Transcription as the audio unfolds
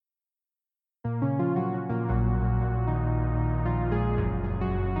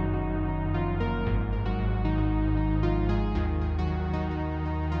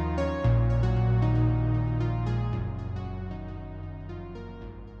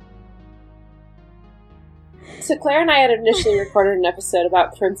So Claire and I had initially recorded an episode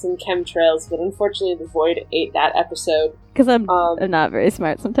about prints and chemtrails, but unfortunately the Void ate that episode. Because I'm not very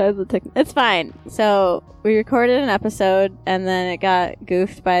smart sometimes with it's fine. So we recorded an episode, and then it got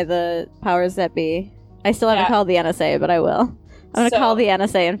goofed by the powers that be. I still haven't called the NSA, but I will. I'm going to call the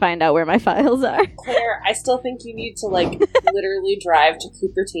NSA and find out where my files are. Claire, I still think you need to, literally drive to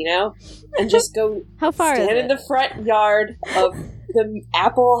Cupertino and just go How far stand in the front yard of the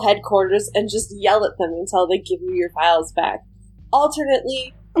Apple headquarters and just yell at them until they give you your files back.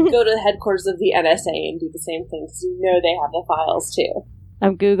 Alternately, go to the headquarters of the NSA and do the same thing, because you know they have the files, too.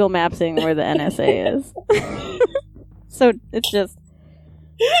 I'm Google Mapsing where the NSA is. So it's just...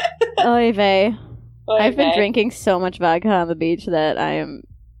 Oy vey. I've been drinking so much vodka on the beach that I am...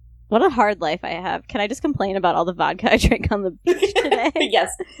 What a hard life I have. Can I just complain about all the vodka I drank on the beach today?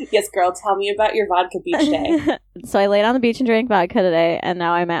 Yes, girl. Tell me about your vodka beach day. So I laid on the beach and drank vodka today, and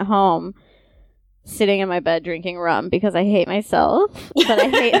now I'm at home sitting in my bed drinking rum because I hate myself, but I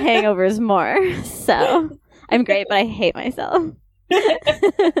hate hangovers more. So I'm great, but I hate myself.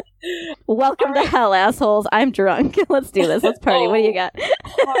 Welcome to hell, assholes. I'm drunk. Let's do this. Let's party. What do you got?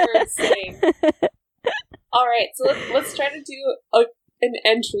 Hard saying. All right, so let's try to do an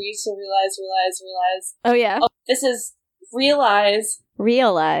entry to realize. Oh, yeah. Oh, this is Realize.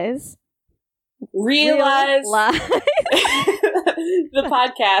 The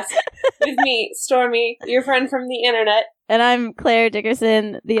podcast with me, Stormy, your friend from the internet. And I'm Claire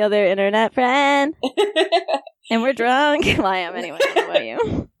Dickerson, the other internet friend. And we're drunk. Well, I am anyway. How about you?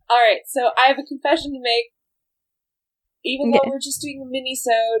 All right, so I have a confession to make. Even though we're just doing a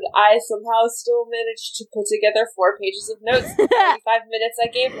mini-sode, I somehow still managed to put together 4 pages of notes in the 45 minutes I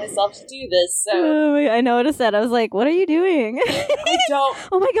gave myself to do this, so... Oh my God, I noticed that. I was like, what are you doing? I don't...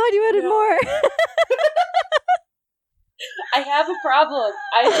 Oh my God, you added more! I have a problem.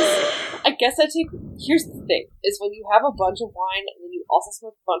 I guess I take... Here's the thing, is when you have a bunch of wine and then you also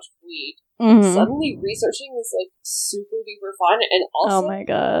smoke a bunch of weed, suddenly researching is, super duper fun, and also oh my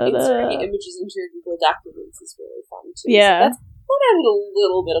God, inserting images into your Google Documents is really fun, too. Yeah. So that added a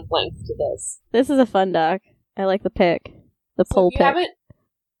little bit of length to this. This is a fun doc. I like the pick. The poll pick.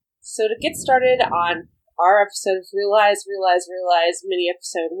 So to get started on our episode of Realize, mini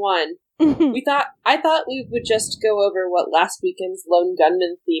episode 1, I thought we would just go over what last weekend's Lone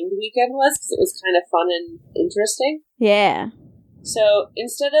Gunman themed weekend was, because it was kind of fun and interesting. Yeah. So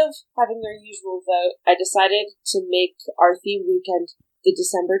instead of having our usual vote, I decided to make our theme weekend the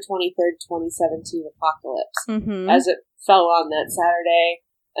December 23rd, 2017 apocalypse, as it fell on that Saturday,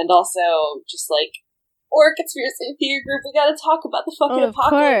 and also just or conspiracy theory group, we gotta talk about the fucking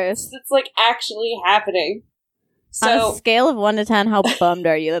apocalypse that's actually happening. So, on a scale of 1 to 10, how bummed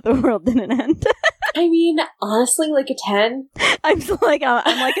are you that the world didn't end? I mean, honestly, a 10. I'm like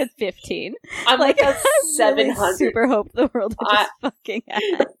a 15. I'm like a 700. I really super hope the world would just fucking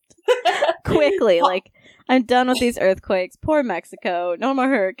end. Quickly, I'm done with these earthquakes. Poor Mexico. No more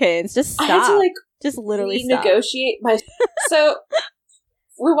hurricanes. Just stop. I had to, just literally stop. Negotiate my... So,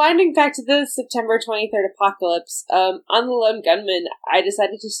 rewinding back to the September 23rd apocalypse, on the Lone Gunman, I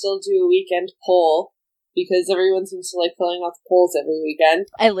decided to still do a weekend poll, because everyone seems to like filling out the polls every weekend.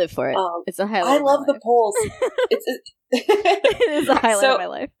 I live for it. It's a highlight. I love the polls. It is a highlight of my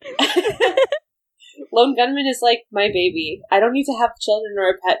life. Lone Gunman is like my baby. I don't need to have children or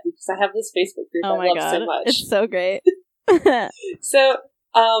a pet because I have this Facebook group I love so much. It's so great. So,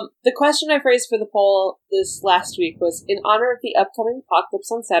 the question I phrased for the poll this last week was, in honor of the upcoming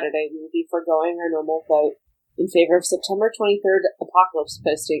apocalypse on Saturday, we will be foregoing our normal vote in favor of September 23rd apocalypse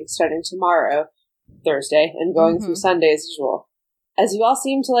posting starting tomorrow, Thursday, and going through Sunday as usual. As you all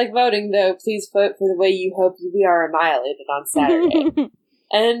seem to like voting, though, please vote for the way you hope we are annihilated on Saturday.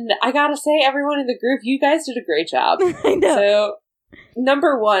 And I gotta say, everyone in the group, you guys did a great job. I know. So,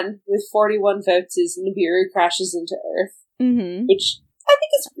 number 1, with 41 votes, is Nibiru crashes into Earth, which I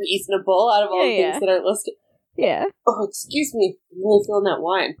think is reasonable out of all the things that are listed. Yeah. Oh, excuse me. I'm really feeling that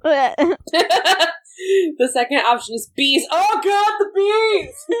wine. The second option is bees. Oh, God, the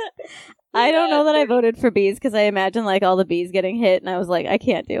bees! I don't know that I voted for bees because I imagine all the bees getting hit, and I was like, I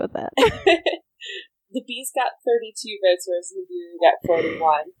can't deal with that. The bees got 32 votes, whereas Nibiru got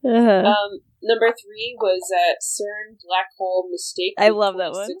 41. Number 3 was CERN Black Hole Mistake. I love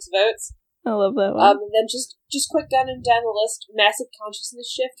that one. 6 votes. I love that one. And then just quick gunning down the list, Massive Consciousness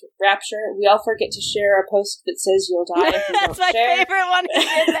Shift, Rapture. We all forget to share a post that says you'll die if you That's my favorite one. Who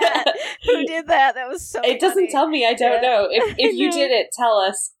did that? Who did that? That was so It doesn't tell me. I don't know. If you did it, tell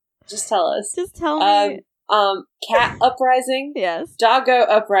us. Just tell us. Just tell me. Cat uprising. Yes. Doggo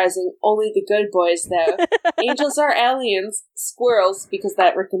uprising. Only the good boys, though. Angels are aliens. Squirrels, because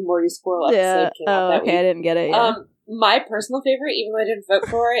that Rick and Morty squirrel episode came out that week. I didn't get it yet. My personal favorite, even though I didn't vote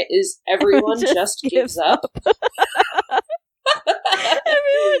for it, is Everyone Just Gives Up.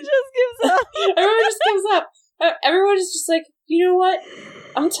 Everyone just gives up. Everyone just gives up. Everyone is just like, you know what?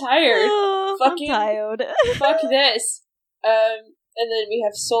 I'm tired. I'm tired. Fuck this. And then we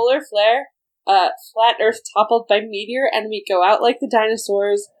have solar flare. Flat Earth toppled by meteor, and we go out like the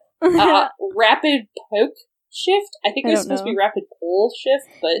dinosaurs. Rapid poke shift. I think it was supposed to be rapid pole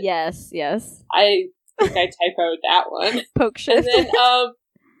shift, but yes. I think I typoed that one. Poke shift. And then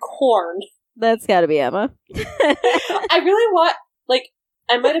corn. That's got to be Emma. I really want, like,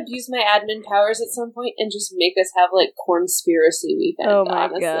 I might abuse my admin powers at some point and just make us have, like, Cornspiracy weekend, oh my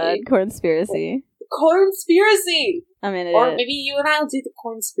honestly. god, Cornspiracy. Cornspiracy! I'm in it. Or maybe you and I will do the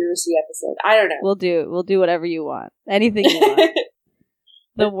Cornspiracy episode. I don't know. We'll do whatever you want. Anything you want.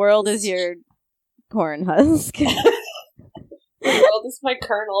 The world is your corn husk. The world is my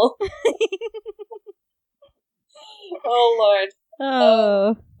kernel. Oh, Lord.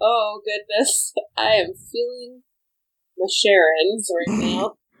 Oh, goodness. I am feeling my Sharons right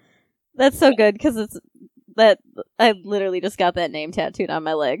now. That's so good, because it's that I literally just got that name tattooed on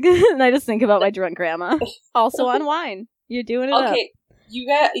my leg. And I just think about my drunk grandma. Also on wine. You're doing it up. Okay, you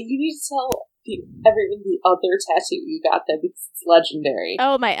need to tell everyone the other tattoo you got there, because it's legendary.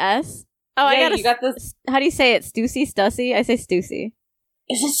 Oh, my S? Oh, yeah, you got this. How do you say it? Stussy? Stussy? I say Stussy.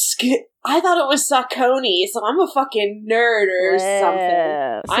 Is it I thought it was Saucony, so I'm a fucking nerd or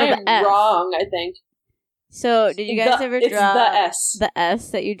something. So I am wrong, I think. So, did you guys ever draw the S? The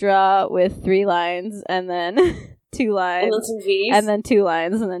S that you draw with 3 lines and then 2 lines. And then some V's. And then 2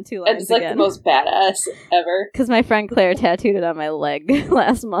 lines and then 2 lines. It's like the most badass ever. Because my friend Claire tattooed it on my leg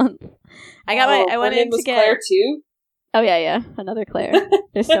last month. I went in to get Claire too? Oh yeah. Another Claire.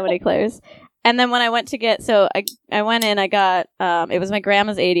 There's so many Claires. And then when I went to get, so I went in, I got, it was my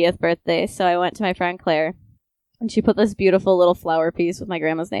grandma's 80th birthday, so I went to my friend Claire, and she put this beautiful little flower piece with my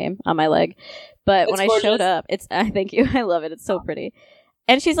grandma's name on my leg. But when I showed up, thank you, I love it, it's so pretty.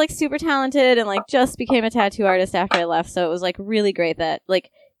 And she's, like, super talented, and, like, just became a tattoo artist after I left, so it was, like, really great that,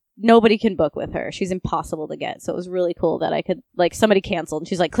 like, nobody can book with her. She's impossible to get, so it was really cool that I could, like, somebody canceled, and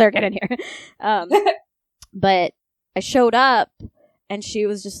she's like, Claire, get in here. But I showed up, and she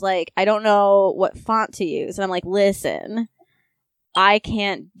was just like, I don't know what font to use. And I'm like, listen, I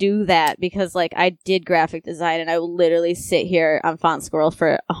can't do that because, like, I did graphic design and I will literally sit here on Font Squirrel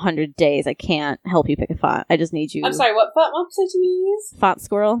for 100 days. I can't help you pick a font. I just need you. I'm sorry, what font website do you use? Font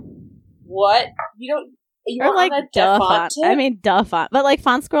Squirrel. What? You're like on a duh font tip? I mean, duh font. But, like,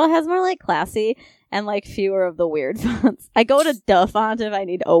 Font Squirrel has more, like, classy and, like, fewer of the weird fonts. I go to duh font if I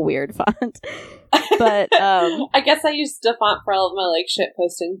need a weird font. But I guess I use DaFont for all of my like shit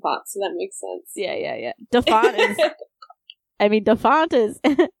posting fonts, so that makes sense. Yeah. DaFont is. I mean, DaFont is.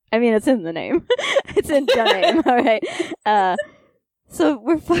 I mean, it's in the name. It's in the name. All right. So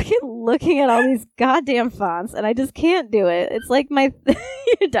we're fucking looking at all these goddamn fonts, and I just can't do it. It's like my.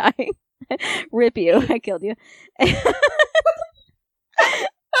 You're dying. Rip you. I killed you.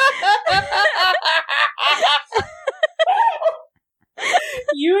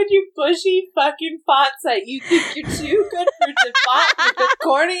 You and your bushy fucking fonts that you think you're too good for DaFont with the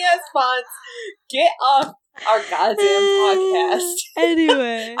corny ass fonts. Get off our goddamn podcast.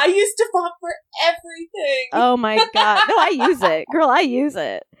 Anyway. I use DaFont for everything. Oh my god. No, I use it. Girl, I use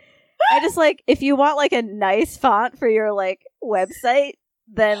it. I just like, if you want like a nice font for your like website,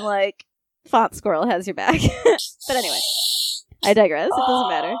 then like Font Squirrel has your back. But anyway, I digress. It doesn't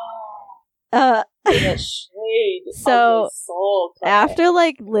matter. So after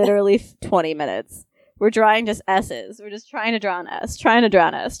like literally 20 minutes, we're drawing just S's. We're just trying to draw an S, trying to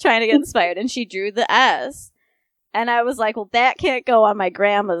get inspired. And she drew the S. And I was like, well, that can't go on my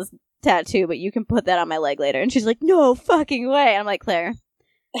grandma's tattoo, but you can put that on my leg later. And she's like, no fucking way. I'm like, Claire,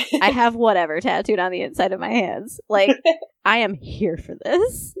 I have whatever tattooed on the inside of my hands. Like, I am here for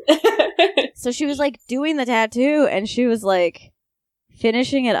this. So she was like doing the tattoo, and she was like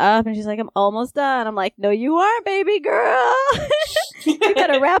finishing it up, and she's like, I'm almost done. I'm like, no, you aren't, baby girl. I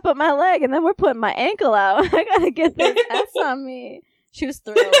gotta wrap up my leg, and then we're putting my ankle out. I gotta get this S on me. She was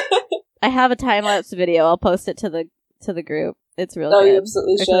thrilled. I have a time-lapse video. I'll post it to the group. It's real good. You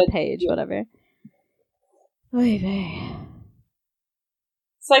absolutely or should. to the page, whatever. Oy vey.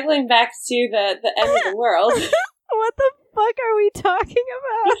 Cycling back to the end of the world. What the fuck are we talking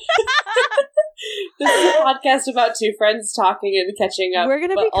about? This is a podcast about two friends talking and catching up. We're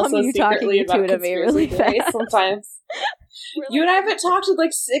going to become you talking to me really fast. Sometimes. You and I haven't talked in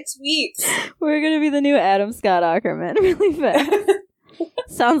like 6 weeks. We're gonna be the new Adam Scott Ackerman really fast.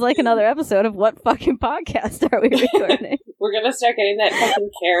 Sounds like another episode of What Fucking Podcast Are We Recording? We're gonna start getting that fucking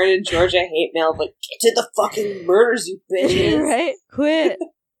Karen and Georgia hate mail, but get to the fucking murders, you bitches. Right? Quit.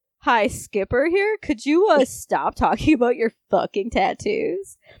 Hi, Skipper here. Could you stop talking about your fucking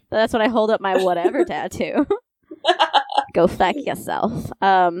tattoos? That's when I hold up my whatever tattoo. Go fuck yourself.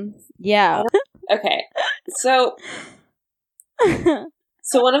 Yeah. Okay. So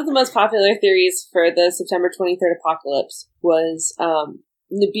one of the most popular theories for the September 23rd apocalypse was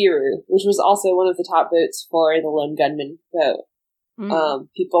Nibiru, which was also one of the top votes for the lone gunman vote.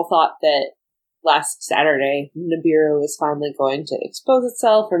 People thought that last Saturday, Nibiru was finally going to expose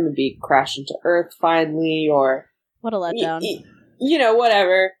itself or maybe crash into Earth finally, or... What a letdown.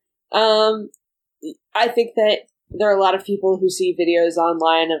 Whatever. I think that there are a lot of people who see videos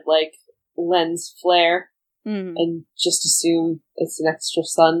online of, like, lens flare and just assume it's an extra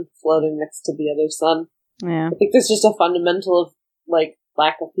sun floating next to the other sun. Yeah. I think there's just a fundamental of, like,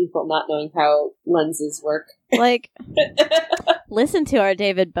 lack of people not knowing how lenses work. Like, listen to our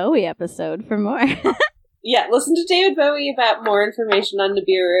David Bowie episode for more. Yeah, listen to David Bowie about more information on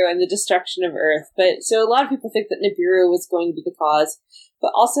Nibiru and the destruction of Earth. But so a lot of people think that Nibiru was going to be the cause.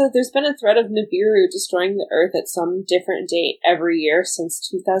 But also, there's been a threat of Nibiru destroying the Earth at some different date every year since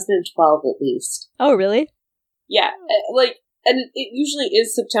 2012, at least. Oh, really? Yeah, and it usually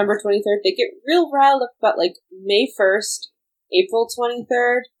is September 23rd. They get real riled up about, like, May 1st, April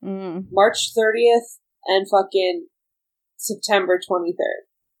 23rd, March 30th, and fucking September 23rd.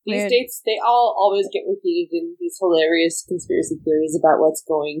 These dates, they all always get repeated in these hilarious conspiracy theories about what's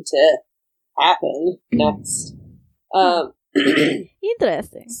going to happen next.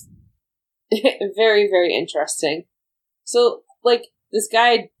 Interesting. Very, very interesting. So, like, this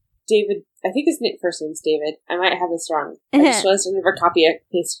guy, David, I think his first name's David. I might have this wrong. I just realized I never copy and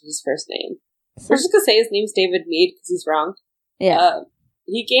pasted his first name. We're just gonna say his name's David Mead because he's wrong. Yeah.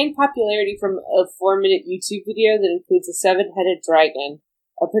 He gained popularity from a 4-minute YouTube video that includes a 7-headed dragon,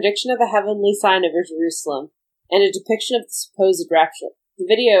 a prediction of a heavenly sign over Jerusalem, and a depiction of the supposed rapture. The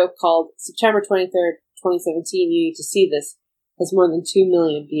video, called September 23rd, 2017, You Need to See This, has more than 2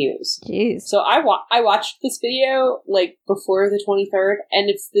 million views. Jeez. So I watched this video, like, before the 23rd, and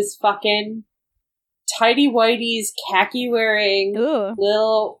it's this fucking tighty-whities, khaki-wearing,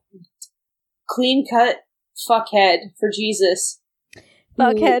 little clean-cut fuckhead for Jesus.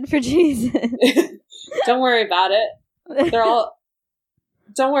 Fuckhead for Jesus. Don't worry about it.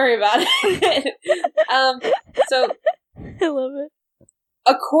 Don't worry about it. So I love it.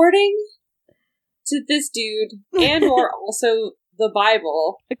 According to this dude, and or also the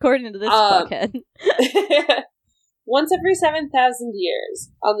Bible, according to this fuckhead, once every 7,000 years,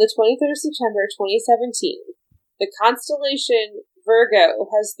 on the 23rd of September 2017, the constellation Virgo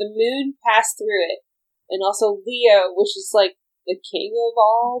has the moon pass through it, and also Leo, which is like the king of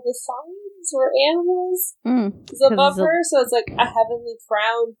all the signs or animals, is above her, so it's like a heavenly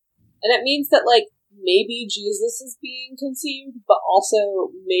crown, and it means that, like, maybe Jesus is being conceived, but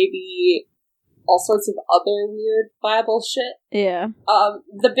also maybe all sorts of other weird Bible shit. Yeah.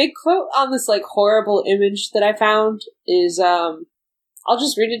 The big quote on this, like, horrible image that I found is, I'll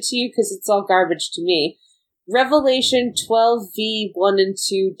just read it to you because it's all garbage to me. Revelation 12v 1 and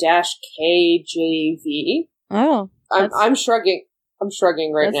 2-KJV. Oh. I'm shrugging. I'm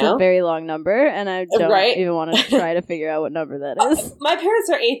shrugging right now. That's a very long number, and I don't even want to try to figure out what number that is. My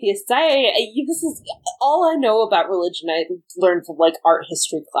parents are atheists. This is all I know about religion. I learned from, like, art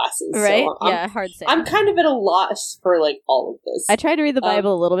history classes. Right? So hard to say. I'm kind of at a loss for, like, all of this. I tried to read the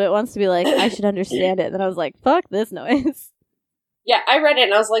Bible a little bit once to be like, I should understand it. And then I was like, fuck this noise. Yeah, I read it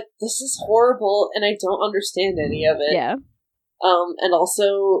and I was like, this is horrible and I don't understand any of it. Yeah. And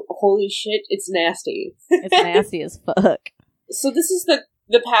also, holy shit, it's nasty. It's nasty as fuck. So this is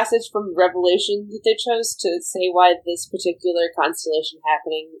the passage from Revelation that they chose to say why this particular constellation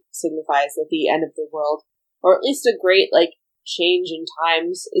happening signifies that the end of the world, or at least a great, like, change in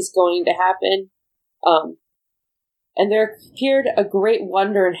times is going to happen. And there appeared a great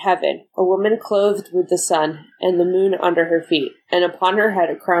wonder in heaven, a woman clothed with the sun, and the moon under her feet, and upon her head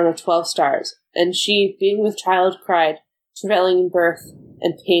a crown of 12 stars. And she, being with child, cried, travailing in birth,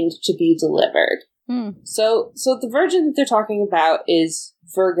 and pained to be delivered. So the virgin that they're talking about is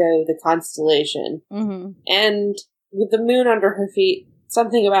Virgo, the constellation. And with the moon under her feet,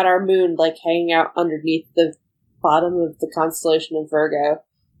 something about our moon, like, hanging out underneath the bottom of the constellation of Virgo.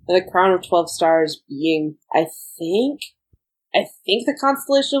 And the crown of 12 stars being, I think the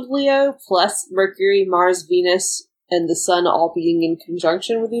constellation of Leo, plus Mercury, Mars, Venus, and the sun all being in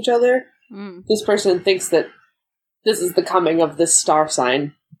conjunction with each other. This person thinks that this is the coming of this star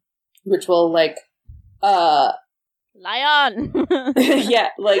sign, which will, like, Lion! yeah,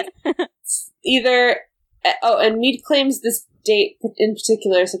 like, either... Oh, and Mead claims this date in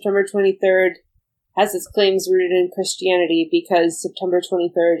particular, September 23rd, has its claims rooted in Christianity because September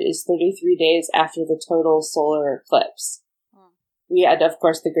 23rd is 33 days after the total solar eclipse. We had, of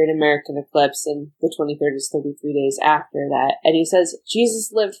course, the Great American Eclipse, and the 23rd is 33 days after that. And he says,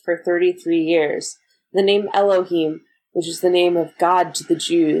 Jesus lived for 33 years. The name Elohim, which is the name of God to the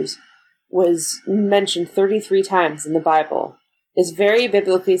Jews, was mentioned 33 times in the Bible. Is very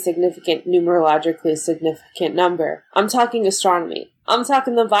biblically significant, numerologically significant number. I'm talking astronomy. I'm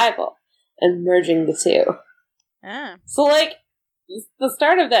talking the Bible. And merging the two. Ah. So, like, the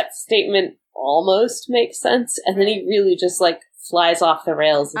start of that statement almost makes sense, and then he really just, like, flies off the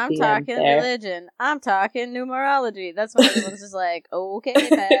rails at the end there. I'm talking religion. I'm talking numerology. That's when everyone's just like, okay,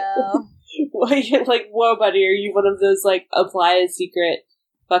 pal. Well, you're like, whoa, buddy, are you one of those, like, apply a secret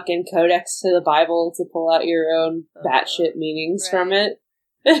fucking codex to the Bible to pull out your own batshit meanings from it?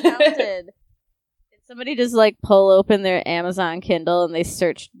 Counted. Did somebody just, like, pull open their Amazon Kindle and they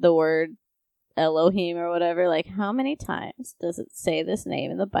searched the word Elohim or whatever? Like, how many times does it say this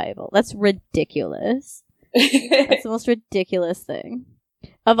name in the Bible? That's ridiculous. That's the most ridiculous thing.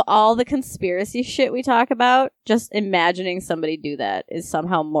 Of all the conspiracy shit we talk about, just imagining somebody do that is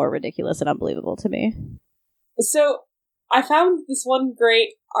somehow more ridiculous and unbelievable to me. So, I found this one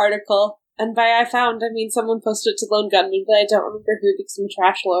great article, and by I found, I mean someone posted it to Lone Gunman, but I don't remember who because I'm a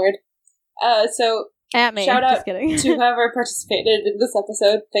trash lord. So, at me. Shout out to whoever participated in this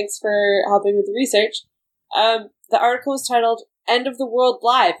episode. Thanks for helping with the research. The article is titled, End of the World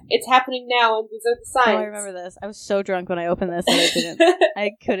Live. It's happening now, and these are the signs. Oh, I remember this. I was so drunk when I opened this that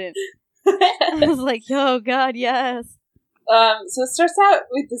I couldn't. I was like, oh god, yes. So it starts out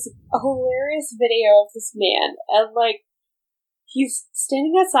with this hilarious video of this man, and, like, he's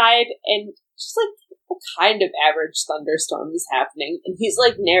standing outside, and just, like, a kind of average thunderstorm is happening, and he's,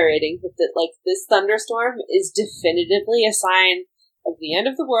 like, narrating that, like, this thunderstorm is definitively a sign of the end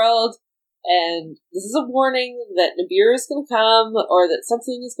of the world, and this is a warning that Nibiru is gonna come, or that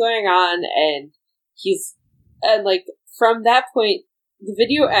something is going on, and like, from that point, the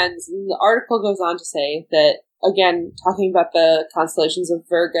video ends, and the article goes on to say that, again, talking about the constellations of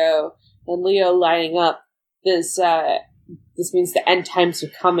Virgo and Leo lining up, this means the end times are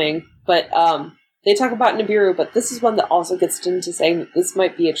coming, but, they talk about Nibiru, but this is one that also gets into saying that this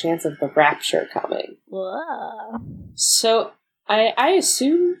might be a chance of the rapture coming. Whoa. So, I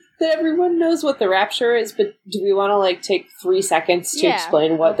assume that everyone knows what the rapture is, but do we want to, like, take 3 seconds to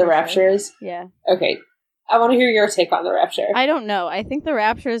explain what the rapture is? Yeah. Okay. I want to hear your take on the rapture. I don't know. I think the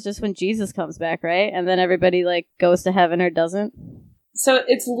rapture is just when Jesus comes back, right? And then everybody, like, goes to heaven or doesn't. So,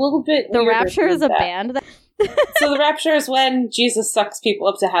 it's a little bit The rapture is a band that... So the rapture is when Jesus sucks people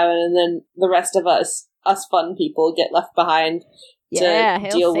up to heaven, and then the rest of us fun people, get left behind to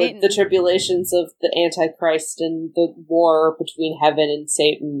deal with the tribulations of the Antichrist and the war between heaven and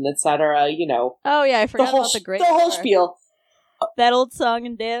Satan, etc. You know. Oh yeah, I forgot about the whole spiel. That old song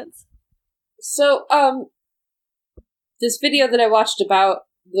and dance. So, this video that I watched about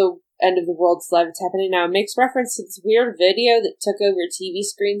the end of the world's live, it's happening now, makes reference to this weird video that took over TV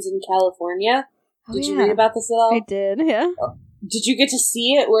screens in California. Did you read about this at all? I did, yeah. Did you get to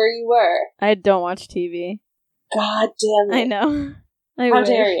see it where you were? I don't watch TV. God damn it. I know. How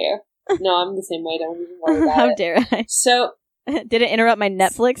dare you? No, I'm the same way. Don't even worry about it. How dare I? So... Did it interrupt my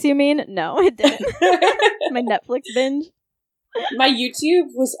Netflix, you mean? No, it didn't. My Netflix binge? My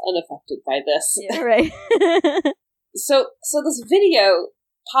YouTube was unaffected by this. Yeah, right. So this video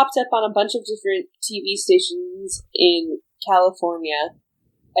popped up on a bunch of different TV stations in California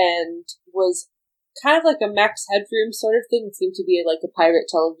and was kind of like a Max Headroom sort of thing. It seemed to be like a pirate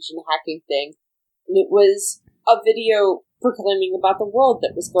television hacking thing. And it was a video proclaiming about the world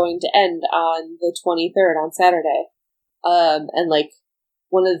that was going to end on the 23rd, on Saturday. And like,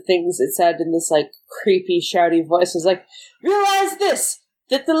 one of the things it said in this like creepy, shouty voice was like, realize this,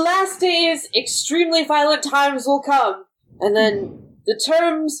 that the last days, extremely violent times will come. And then the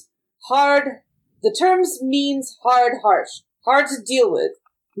terms means hard, harsh, hard to deal with,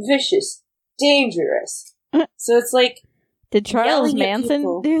 vicious, dangerous. So it's like, did Charles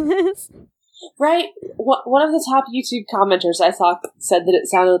Manson do this? Right? One of the top YouTube commenters I thought said that it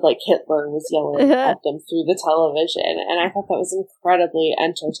sounded like Hitler was yelling at them through the television, and I thought that was incredibly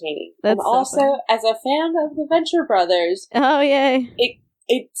entertaining. That's and also, as a fan of the Venture Brothers, oh yay,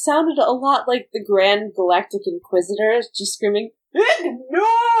 it sounded a lot like the Grand Galactic Inquisitor just screaming,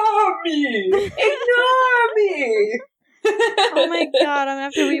 "Ignore me! Ignore me!" Oh my god, I'm gonna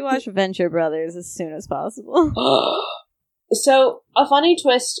have to rewatch Venture Brothers as soon as possible. So, a funny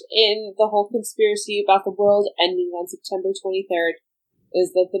twist in the whole conspiracy about the world ending on September 23rd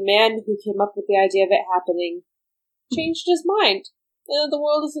is that the man who came up with the idea of it happening changed his mind. The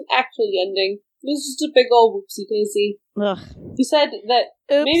world isn't actually ending. It was just a big old whoopsie-daisy. He said that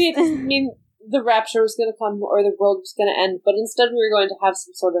maybe it doesn't mean the rapture was going to come or the world was going to end, but instead we were going to have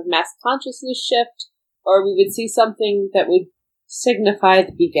some sort of mass consciousness shift, or we would see something that would signify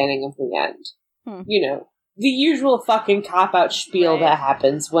the beginning of the end. You know, the usual fucking cop-out spiel that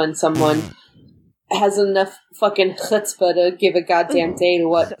happens when someone has enough fucking chutzpah to give a goddamn day to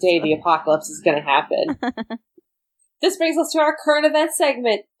what day the apocalypse is going to happen. This brings us to our current events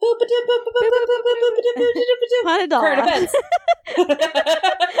segment. Current events.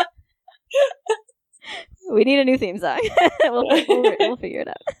 We need a new theme song. We'll figure it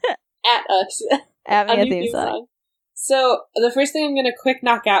out. At us. At me a theme song. So, the first thing I'm going to quick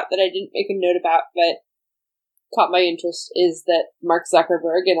knock out that I didn't make a note about, but caught my interest, is that Mark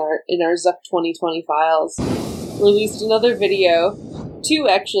Zuckerberg in our Zuck 2020 files released another video. Two,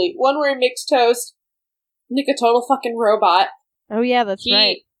 actually. One where he makes toast, like a total fucking robot. Oh yeah, that's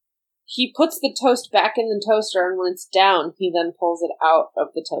right. He puts the toast back in the toaster, and when it's down, he then pulls it out of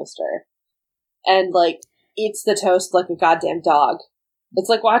the toaster. And, like, eats the toast like a goddamn dog. It's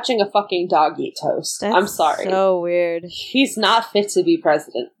like watching a fucking dog eat toast. That's I'm sorry. So weird. He's not fit to be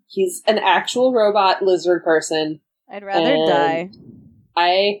president. He's an actual robot lizard person. I'd rather die.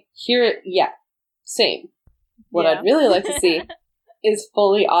 I hear it. Yeah. Same. What I'd really like to see is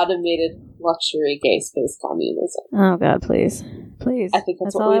fully automated luxury gay space communism. Oh god, please. Please. I think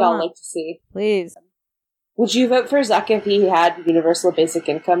that's what we'd all like to see. Please. Would you vote for Zuck if he had universal basic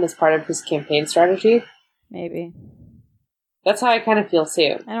income as part of his campaign strategy? Maybe. That's how I kind of feel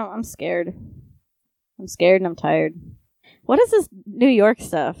too. I'm scared. I'm scared and I'm tired. What is this New York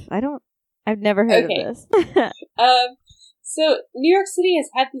stuff? I've never heard of this. So New York City has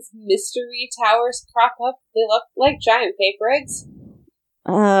had these mystery towers crop up. They look like giant paper eggs.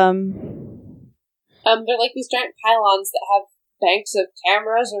 They're like these giant pylons that have banks of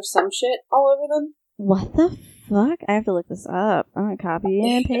cameras or some shit all over them. What the fuck? I have to look this up. I'm gonna copy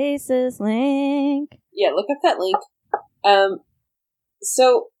and paste this link. Yeah, look up that link.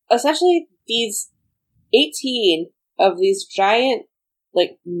 So essentially these 18 of these giant,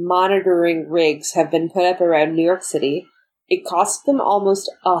 like, monitoring rigs have been put up around New York City. It cost them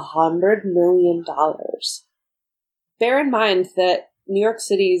almost $100 million. Bear in mind that New York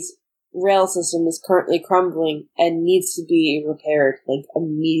City's rail system is currently crumbling and needs to be repaired, like,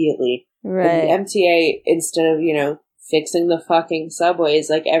 immediately. Right. And the MTA, instead of, fixing the fucking subways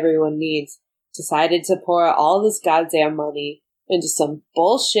like everyone needs, decided to pour all this goddamn money into some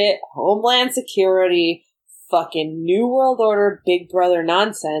bullshit Homeland Security fucking New World Order Big Brother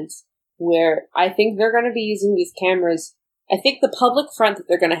nonsense, where I think they're going to be using these cameras. I think the public front that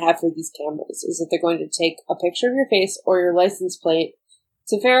they're going to have for these cameras is that they're going to take a picture of your face or your license plate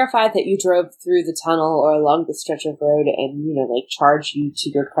to verify that you drove through the tunnel or along the stretch of road and, charge you to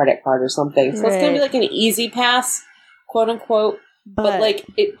your credit card or something. So it's going to be like an easy pass, quote unquote. But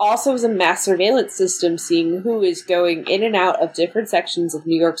it also is a mass surveillance system seeing who is going in and out of different sections of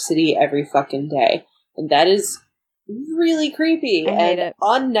New York City every fucking day. And that is really creepy and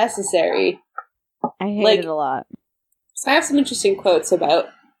unnecessary. I hate it a lot. So I have some interesting quotes about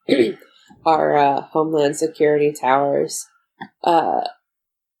our Homeland Security towers.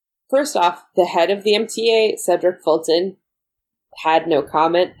 First off, the head of the MTA, Cedric Fulton, had no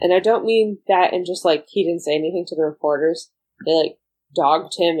comment. And I don't mean that in just, he didn't say anything to the reporters. They,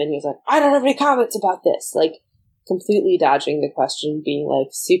 dogged him, and he was like, I don't have any comments about this. Completely dodging the question, being,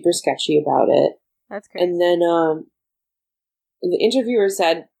 super sketchy about it. That's crazy. And then, the interviewer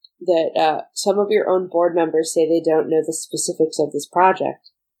said that, some of your own board members say they don't know the specifics of this project.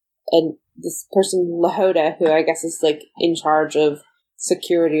 And this person, Lahota, who I guess is, in charge of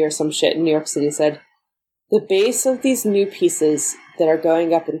security or some shit in New York City, said, the base of these new pieces that are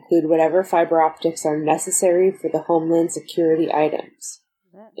going up include whatever fiber optics are necessary for the Homeland Security items.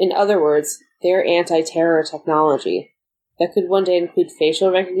 In other words, they're anti-terror technology. That could one day include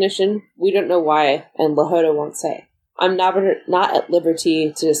facial recognition. We don't know why, and Lahota won't say. I'm not at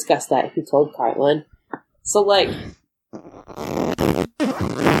liberty to discuss that, he told Carlin. So,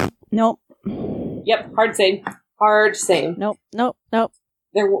 Nope. Yep, hard same. Hard same. Nope.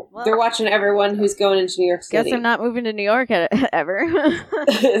 They're watching everyone who's going into New York City. Guess I'm not moving to New York ever.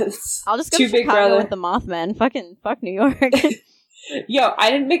 I'll just go to Chicago with the Mothmen. Fuck New York. Yo,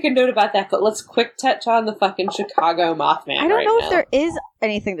 I didn't make a note about that, but let's quick touch on the fucking Chicago Mothman. I don't know if there is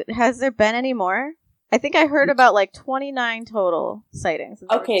anything has there been any more? I think I heard about like 29 total sightings.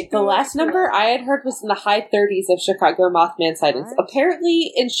 Okay, the last number I had heard was in the high 30s of Chicago Mothman sightings. What?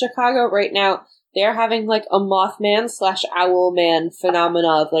 Apparently, in Chicago right now, they're having like a Mothman/Owlman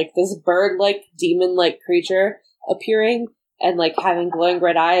phenomena of like this bird-like, demon-like creature appearing and like having glowing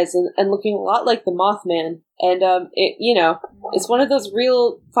red eyes and looking a lot like the Mothman. And it's one of those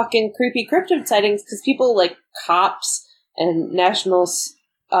real fucking creepy cryptid sightings because people like cops and National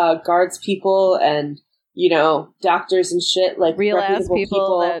Guards people and doctors and shit, like real ass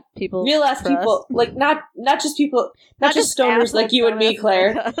people that people real ass trust. people, like not just people, not just stoners like you and me,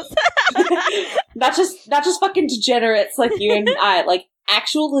 Claire. not just fucking degenerates like you and I. Like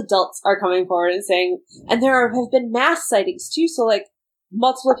actual adults are coming forward and saying, and there have been mass sightings too. So like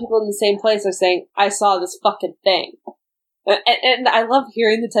multiple people in the same place are saying, "I saw this fucking thing," and I love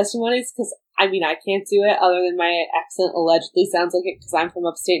hearing the testimonies because. I mean, I can't do it other than my accent allegedly sounds like it because I'm from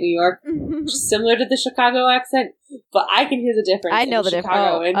upstate New York, which is similar to the Chicago accent, but I can hear the difference. I know the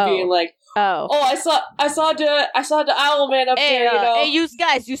difference. Being like, I saw the owl man up there. Hey, you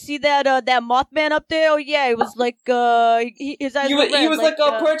guys, you see that Mothman up there? Oh yeah, it was like his eyes. He was like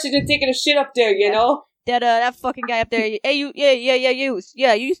perching and taking a shit up there, you know. That fucking guy up there. Hey, you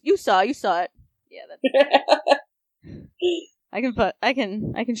saw it. Yeah, that's. I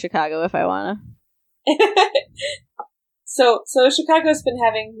can Chicago if I wanna. So Chicago's been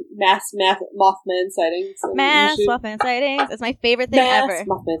having mass Mothman sightings. Mothman sightings. It's my favorite thing ever.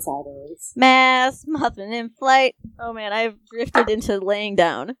 Mothman sightings. Mass Mothman in flight. Oh man, I've drifted into laying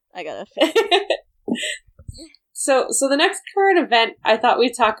down. I gotta fix it. So the next current event I thought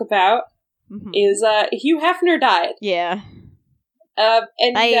we'd talk about is Hugh Hefner died. Yeah.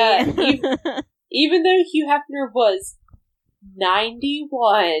 Even though Hugh Hefner was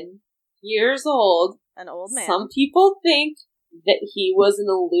 91 years old. An old man. Some people think that he was an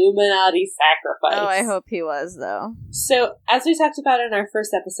Illuminati sacrifice. Oh, I hope he was, though. So, as we talked about in our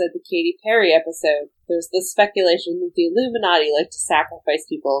first episode, the Katy Perry episode, there's this speculation that the Illuminati like to sacrifice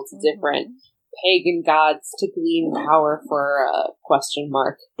people to different pagan gods to glean power for question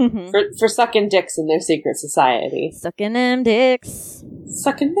mark. For sucking dicks in their secret society. Sucking them dicks.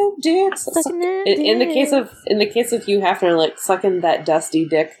 Sucking them dicks. In the case of Hugh Hefner, like sucking that dusty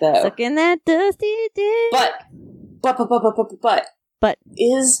dick though. Sucking that dusty dick. But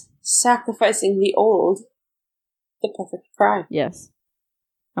is sacrificing the old the perfect crime? Yes.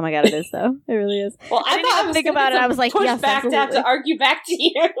 Oh my god, it is though. It really is. Well, I didn't even think about it. I was like, yes, back to have to argue back to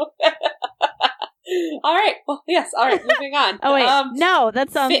you. All right. Well, yes. All right. Moving on. Oh wait, no, that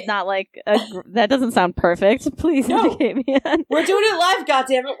sounds not like that. Doesn't sound perfect. Please educate me on. We're doing it live.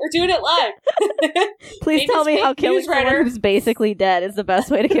 Goddammit, we're doing it live. Please tell me how killing someone who's basically dead is the best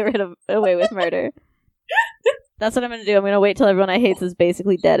way to get away with murder. That's what I'm going to do. I'm going to wait till everyone I hate is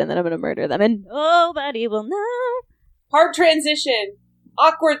basically dead, and then I'm going to murder them, and nobody will know. Hard transition.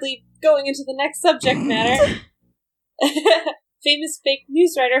 Awkwardly going into the next subject matter. Famous fake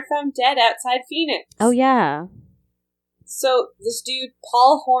news writer found dead outside Phoenix. Oh, yeah. So, this dude,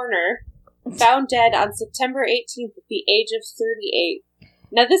 Paul Horner, found dead on September 18th at the age of 38.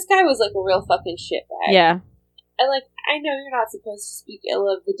 Now, this guy was like a real fucking shitbag. Yeah. And, like, I know you're not supposed to speak ill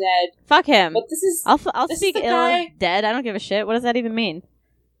of the dead. Fuck him. But this is... I'll speak ill of dead. I don't give a shit. What does that even mean?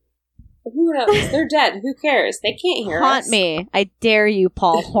 Who knows? They're dead. Who cares? They can't hear us. Haunt me. I dare you,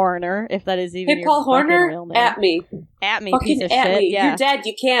 Paul Horner, if that is even your Paul Horner, real name. at me. At me, fucking piece of at shit. Me. Yeah. You're dead.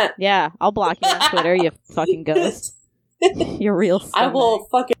 You can't. Yeah, I'll block you on Twitter, you fucking ghost. You're real scumbag. I will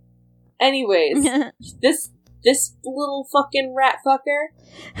fucking... Anyways, this little fucking rat fucker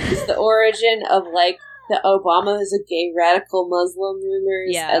is the origin of, like, the Obama is a gay radical Muslim rumors.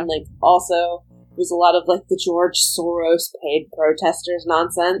 Yeah. And, like, also, there's a lot of, like, the George Soros paid protesters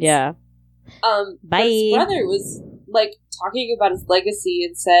nonsense. Yeah. But his brother was, like, talking about his legacy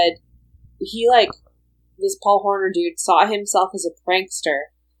and said he, like, this Paul Horner dude saw himself as a prankster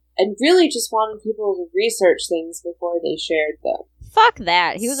and really just wanted people to research things before they shared them. Fuck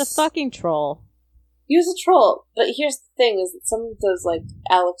that. He was a fucking troll. He was a troll. But here's the thing, is that some of those, like,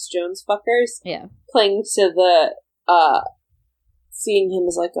 Alex Jones fuckers cling to the, seeing him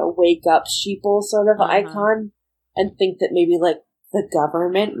as, like, a wake-up sheeple sort of icon and think that maybe, like, the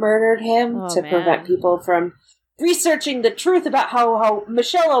government murdered him to prevent people from researching the truth about how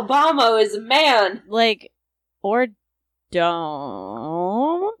Michelle Obama is a man. Like, or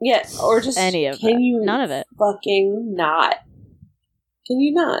don't. Yeah, or just any of can it. You none of it. Fucking not. Can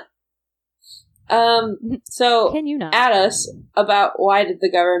you not? So can you not at us about why did the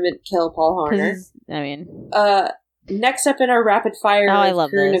government kill Paul Horner? I mean, next up in our rapid fire I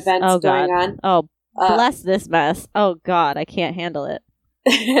love current this. events going on. Oh, bless this mess. Oh God, I can't handle it.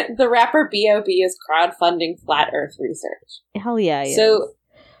 the rapper B.O.B. is crowdfunding flat Earth research. Hell yeah, he So, is.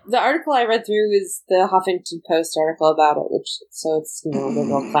 the article I read through is the Huffington Post article about it, so it's, the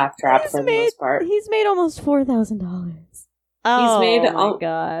real claptrap for the most part. He's made almost $4,000. Oh, my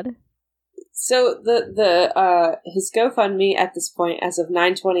God. So, his GoFundMe at this point, as of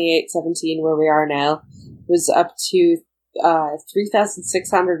 9/28/17, where we are now, was up to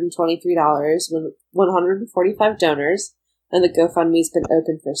 $3,623 with 145 donors, and the GoFundMe's been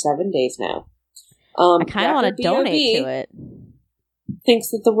open for 7 days now. I kind of want to donate to it.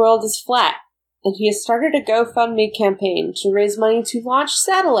 Thinks that the world is flat, and he has started a GoFundMe campaign to raise money to launch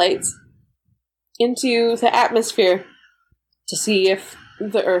satellites into the atmosphere to see if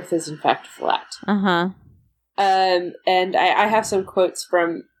the Earth is in fact flat. Uh-huh. And I have some quotes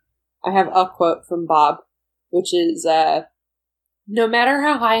I have a quote from Bob, which is, no matter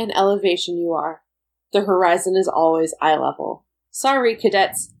how high in elevation you are, the horizon is always eye level. Sorry,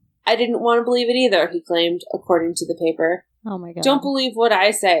 cadets. I didn't want to believe it either, he claimed, according to the paper. Oh my God. Don't believe what I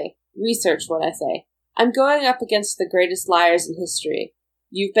say. Research what I say. I'm going up against the greatest liars in history.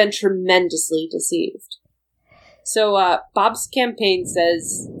 You've been tremendously deceived. So, Bob's campaign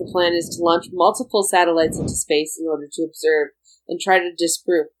says the plan is to launch multiple satellites into space in order to observe and try to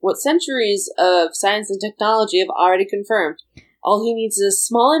disprove what centuries of science and technology have already confirmed. All he needs is a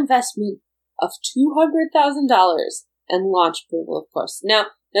small investment of $200,000 and launch approval, of course.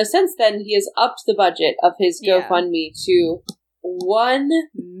 Now, since then, he has upped the budget of his GoFundMe to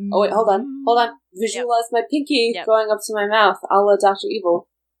Oh, wait, hold on. Visualize my pinky going up to my mouth, a la Dr. Evil.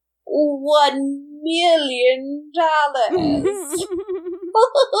 $1 million.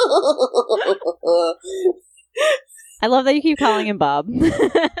 I love that you keep calling him Bob.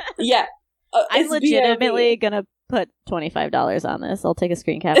 Yeah. I'm legitimately gonna put $25 on this. I'll take a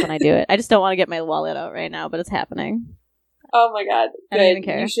screen cap when I do it. I just don't want to get my wallet out right now, but it's happening. Oh my God. I don't even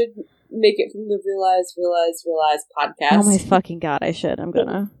care. You should make it from the Realize podcast. Oh my fucking God, I should. I'm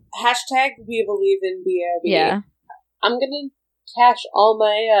gonna. Hashtag we believe in BRB. Yeah. I'm gonna cash all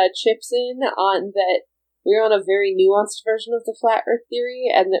my chips in on that we're on a very nuanced version of the flat Earth theory,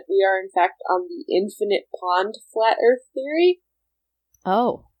 and that we are in fact on the infinite pond flat Earth theory.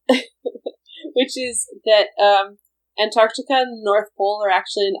 Oh. Which is that Antarctica and the North Pole are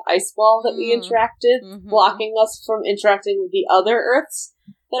actually an ice wall that we interacted, blocking us from interacting with the other Earths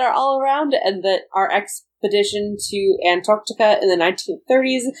that are all around, and that our expedition to Antarctica in the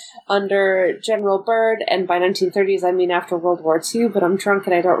 1930s under General Byrd, and by 1930s I mean after World War II, but I'm drunk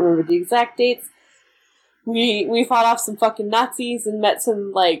and I don't remember the exact dates. We fought off some fucking Nazis and met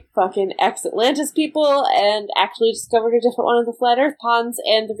some, fucking ex-Atlantis people and actually discovered a different one of the flat Earth ponds,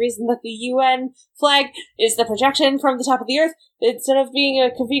 and the reason that the UN flag is the projection from the top of the Earth, instead of being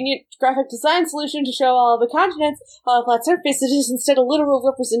a convenient graphic design solution to show all of the continents on a flat surface, it is instead a literal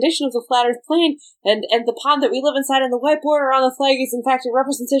representation of the flat Earth plane, and the pond that we live inside and the white border on the flag is in fact a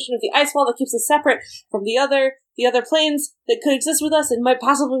representation of the ice wall that keeps us separate from the other planes that could exist with us and might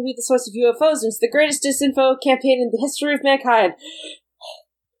possibly be the source of UFOs, and it's the greatest disinfo campaign in the history of mankind.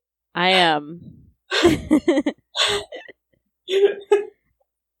 I am.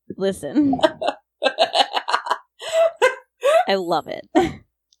 Listen. I love it. I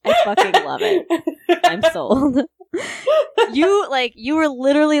fucking love it. I'm sold. You were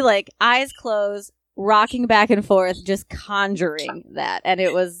literally eyes closed, rocking back and forth, just conjuring that, and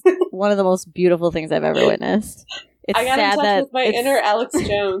it was one of the most beautiful things I've ever witnessed. I got in touch with my inner Alex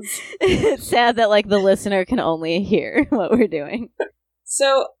Jones. It's sad that the listener can only hear what we're doing.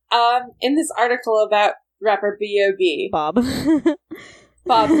 So, in this article about rapper B.O.B. Bob, Mr.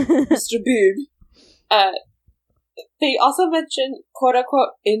 Boob, they also mention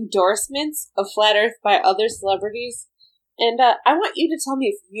quote-unquote endorsements of Flat Earth by other celebrities. And I want you to tell me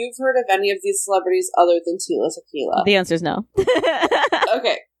if you've heard of any of these celebrities other than Tila Tequila. The answer is no.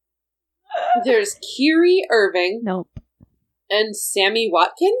 Okay. There's Kyrie Irving. Nope. And Sammy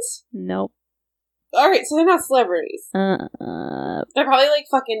Watkins? Nope. Alright, so they're not celebrities. They're probably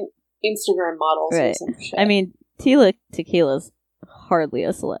fucking Instagram models or some shit. I mean, Tila Tequila's hardly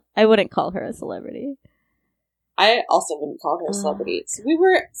a I wouldn't call her a celebrity. I also wouldn't call her a celebrity.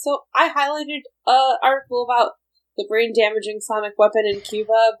 So I highlighted an article about the brain-damaging sonic weapon in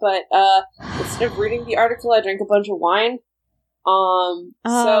Cuba, but instead of reading the article, I drank a bunch of wine.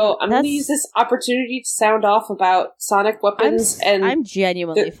 So I'm going to use this opportunity to sound off about sonic weapons. I'm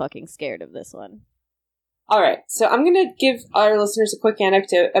genuinely fucking scared of this one. Alright, so I'm going to give our listeners a quick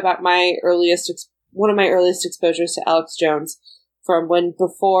anecdote about one of my earliest exposures to Alex Jones, from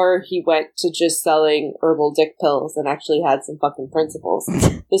before he went to just selling herbal dick pills and actually had some fucking principles.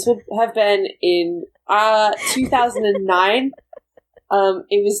 This would have been in 2009.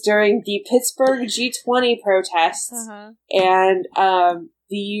 It was during the Pittsburgh G20 protests, and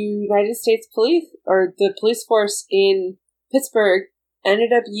the United States police, or the police force in Pittsburgh,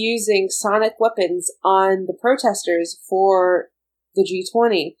 ended up using sonic weapons on the protesters for the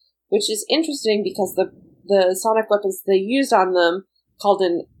G20, which is interesting because the sonic weapons they used on them, called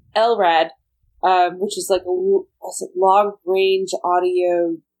an LRAD, which is like a long-range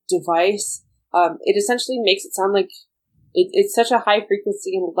audio device, it essentially makes it sound like it's such a high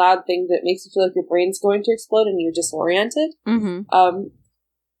frequency and loud thing that makes you feel like your brain's going to explode and you're disoriented.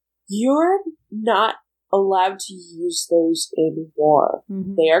 You're not allowed to use those in war.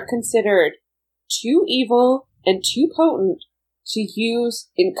 They are considered too evil and too potent to use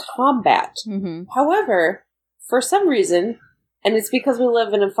in combat. However, for some reason, and it's because we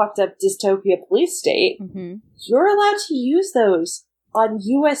live in a fucked up dystopia police state, you're allowed to use those on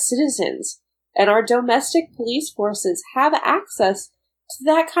U.S. citizens. And our domestic police forces have access to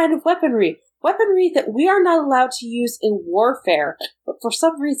that kind of weaponry. Weaponry that we are not allowed to use in warfare, but for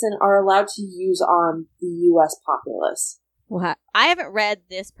some reason are allowed to use on the U.S. populace. Wow. I haven't read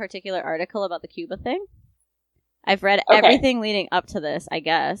this particular article about the Cuba thing. I've read everything leading up to this, I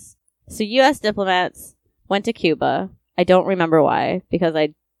guess. So U.S. diplomats went to Cuba. I don't remember why, because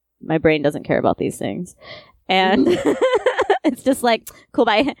my brain doesn't care about these things. And it's just like, cool,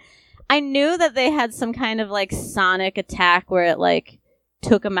 bye. I knew that they had some kind of like sonic attack where it like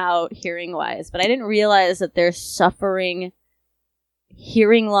took them out hearing wise, but I didn't realize that they're suffering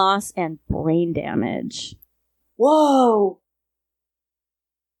hearing loss and brain damage. Whoa.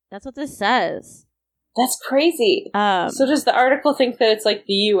 That's what this says. That's crazy. So does the article think that it's like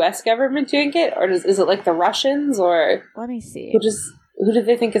the U.S. government doing it, or is it like the Russians, or let me see. Who do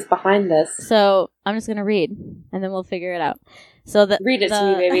they think is behind this? So I'm just gonna read, and then we'll figure it out. So read it to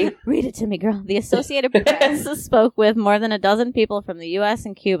me, baby. Read it to me, girl. The Associated Press spoke with more than a dozen people from the U.S.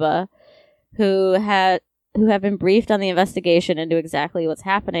 and Cuba who have been briefed on the investigation into exactly what's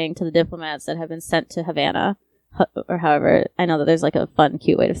happening to the diplomats that have been sent to Havana, or however. I know that there's like a fun,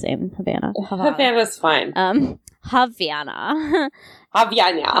 cute way of saying Havana. Havana's fine. Havana.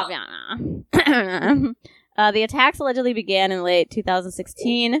 The attacks allegedly began in late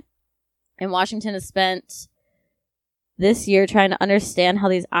 2016, and Washington has spent this year trying to understand how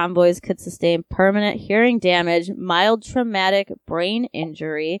these envoys could sustain permanent hearing damage, mild traumatic brain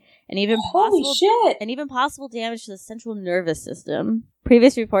injury, and even possible damage to the central nervous system.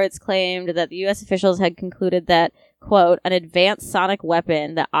 Previous reports claimed that the U.S. officials had concluded that, quote, an advanced sonic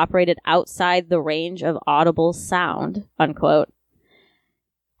weapon that operated outside the range of audible sound, unquote,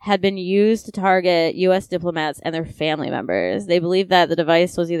 had been used to target U.S. diplomats and their family members. They believe that the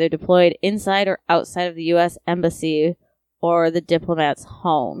device was either deployed inside or outside of the U.S. embassy or the diplomats'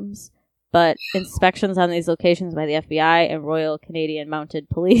 homes. But inspections on these locations by the FBI and Royal Canadian Mounted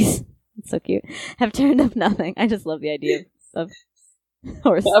Police, it's so cute, have turned up nothing. I just love the idea of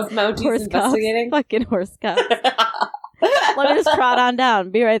Mounties investigating. Fucking horse cops. Let me just trot on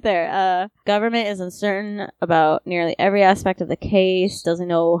down. Be right there. Government is uncertain about nearly every aspect of the case. Doesn't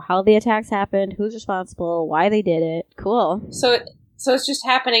know how the attacks happened, who's responsible, why they did it. Cool. So it's just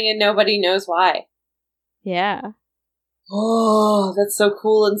happening and nobody knows why. Yeah. Oh, that's so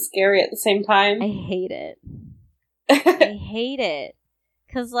cool and scary at the same time. I hate it. I hate it.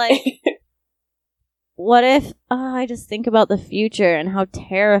 'Cause, like, what if, I just think about the future and how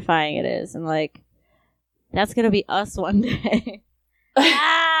terrifying it is, and, like, that's gonna be us one day.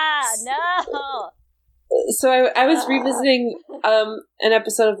 No! So I was revisiting an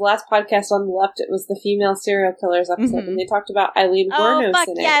episode of the last podcast on the left. It was the female serial killers episode, and they talked about Eileen Wuornos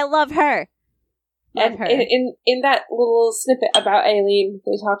in it. Yeah, I love her. And in that little snippet about Eileen,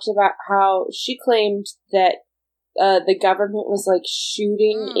 they talked about how she claimed that the government was like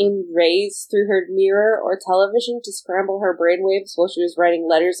shooting in rays through her mirror or television to scramble her brainwaves while she was writing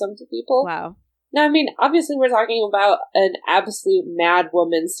letters home to people. Wow. Now, I mean, obviously we're talking about an absolute mad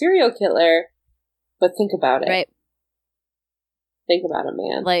woman serial killer, but think about it. Right. Think about it,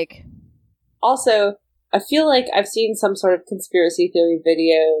 man. Like, also, I feel like I've seen some sort of conspiracy theory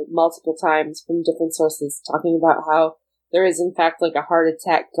video multiple times from different sources talking about how there is in fact like a heart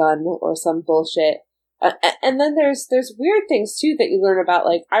attack gun or some bullshit. And then there's weird things too that you learn about.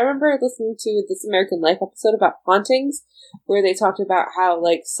 Like, I remember listening to This American Life episode about hauntings, where they talked about how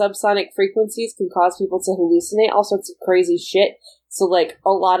like subsonic frequencies can cause people to hallucinate all sorts of crazy shit. So like a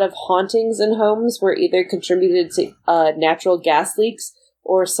lot of hauntings in homes were either contributed to natural gas leaks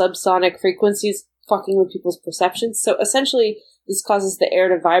or subsonic frequencies fucking with people's perceptions. So essentially, this causes the air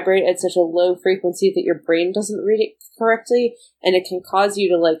to vibrate at such a low frequency that your brain doesn't read it correctly, and it can cause you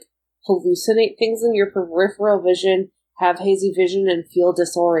to like hallucinate things in your peripheral vision, have hazy vision and feel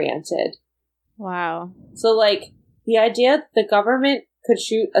disoriented. Wow. So, like, the idea that the government could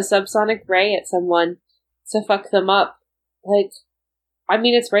shoot a subsonic ray at someone to fuck them up, like, I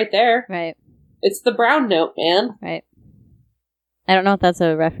mean, it's right there. Right. It's the Brown Note, man. Right. I don't know what that's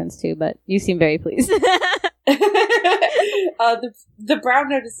a reference to, but you seem very pleased. The Brown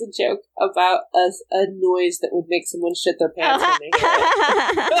Note is a joke about a noise that would make someone shit their pants when they hear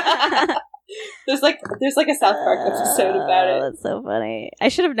it. There's like a South Park episode about it. That's so funny. I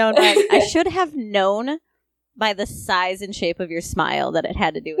should have known. I should have known by the size and shape of your smile that it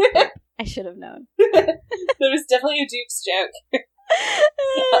had to do with it. I should have known. There was definitely a Duke's joke.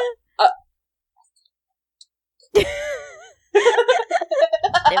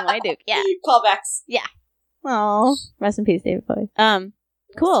 In my Duke, yeah. Callbacks. Yeah. Oh, rest in peace, David Bowie.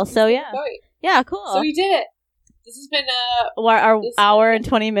 Cool. So yeah, yeah, cool. So we did it. This has been our hour and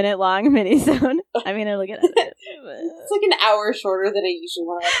 20-minute long minisode. I mean, it'll get edited. It's like an hour shorter than I usually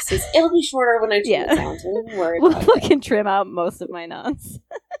want to episodes. It'll be shorter when I trim it down. So don't worry we'll about fucking trim out most of my nonce.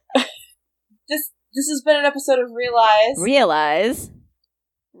 This has been an episode of Realize. Realize.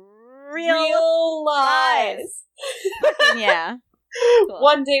 Yeah. Cool.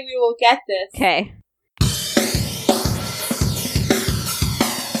 One day we will get this. Okay.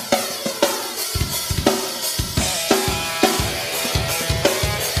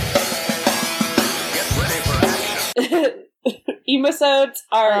 Emosodes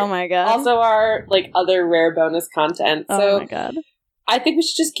are also our like other rare bonus content. So oh my god. I think we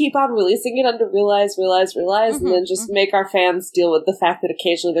should just keep on releasing it under Realize, and then just make our fans deal with the fact that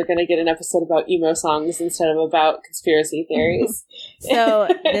occasionally they're going to get an episode about emo songs instead of about conspiracy theories. So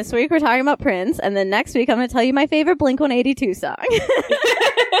this week we're talking about Prince, and then next week I'm going to tell you my favorite Blink-182 song.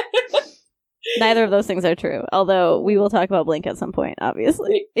 Neither of those things are true, although we will talk about Blink at some point,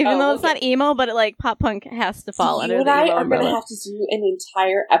 obviously. Even though it's not emo, but like pop punk has to fall under the emo umbrella. You and I are going to have to do an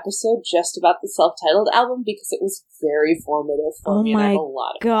entire episode just about the self-titled album because it was very formative for me and I have a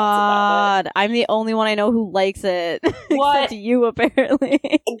lot of thoughts about it. I'm the only one I know who likes it. What? Except you, apparently.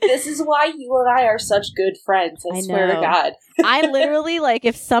 This is why you and I are such good friends, I swear to God. I literally, like,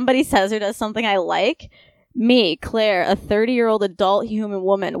 if somebody says or does something I like, me, Claire, a 30-year-old adult human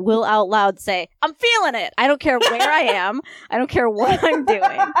woman, will out loud say, I'm feeling it. I don't care where I am. I don't care what I'm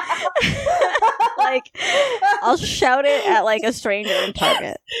doing. Like, I'll shout it at, like, a stranger in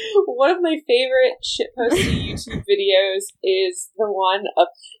Target. One of my favorite shitposty YouTube videos is the one of,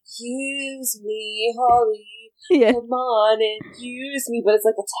 use me, Holly. Yeah. Come on and use me, but it's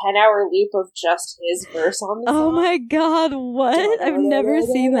like a 10-hour loop of just his verse on the song. Oh my god, what? I've never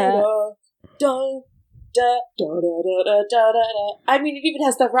seen that. I mean, it even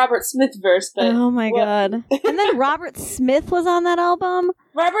has the Robert Smith verse, but... Oh my god. And then Robert Smith was on that album?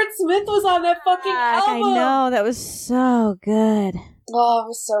 Robert Smith was on that fucking album! I know, that was so good. Oh, it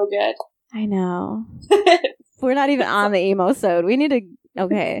was so good. I know. We're not even on the emo-sode. We need to...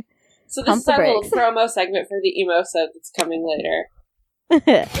 Okay. So this is our little promo segment for the emo-sode that's coming later.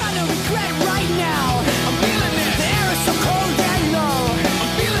 Gotta regret right now. I'm feeling it. The air is so cold and low.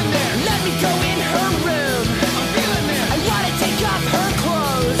 I'm feeling it. Let me go in.